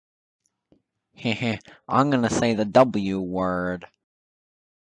Heh, I'm gonna say the W word.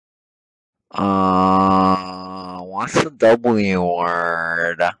 What's the W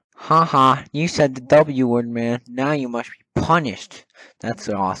word? Haha, you said the W word, man. Now you must be punished. That's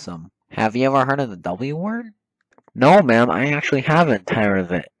awesome. Have you ever heard of the W word? No, ma'am, I actually haven't heard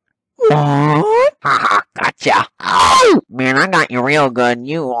of it. What? Haha, gotcha. Oh, man, I got you real good.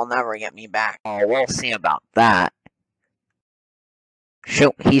 You will never get me back. Oh, we'll see about that.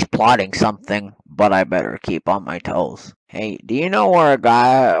 Shoot, he's plotting something, but I better keep on my toes. Hey, do you know where a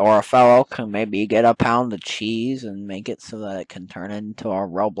guy or a fellow can maybe get a pound of cheese and make it so that it can turn into a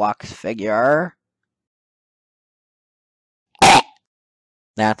Roblox figure?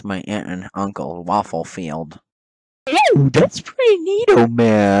 That's my aunt and uncle waffle field. Oh, that's pretty neato,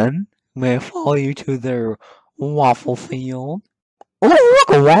 man. May I follow you to their waffle field? Oh,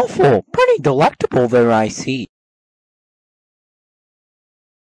 look, a waffle. Pretty delectable there, I see.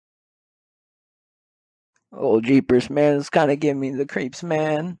 Oh, jeepers, man, it's kind of giving me the creeps,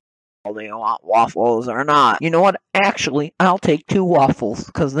 man. Do you want waffles or not? You know what? Actually, I'll take 2 waffles,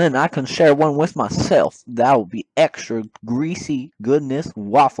 because then I can share one with myself. That will be extra greasy goodness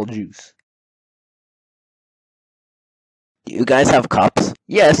waffle juice. Do you guys have cups?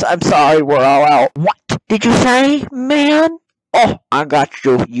 Yes, I'm sorry, we're all out. What did you say, man? Oh, I got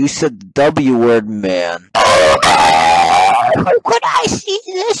you. You said the W word, man. How could I see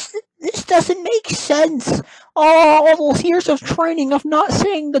this? This doesn't make sense. Oh, all those years of training of not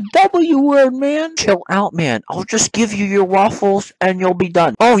saying the W word, man. Chill out, man. I'll just give you your waffles and you'll be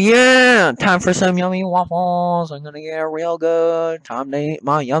done. Oh, yeah. Time for some yummy waffles. I'm gonna get real good. Time to eat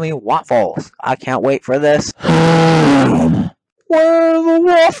my yummy waffles. I can't wait for this. Where are the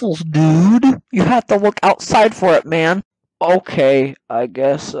waffles, dude? You have to look outside for it, man. Okay, I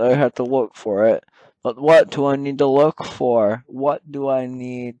guess I have to look for it. But what do I need to look for? What do I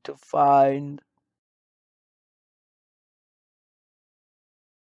need to find?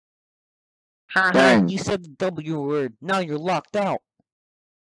 Haha, you said the W word. Now you're locked out.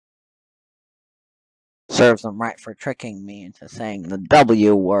 Serves them right for tricking me into saying the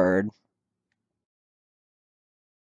W word.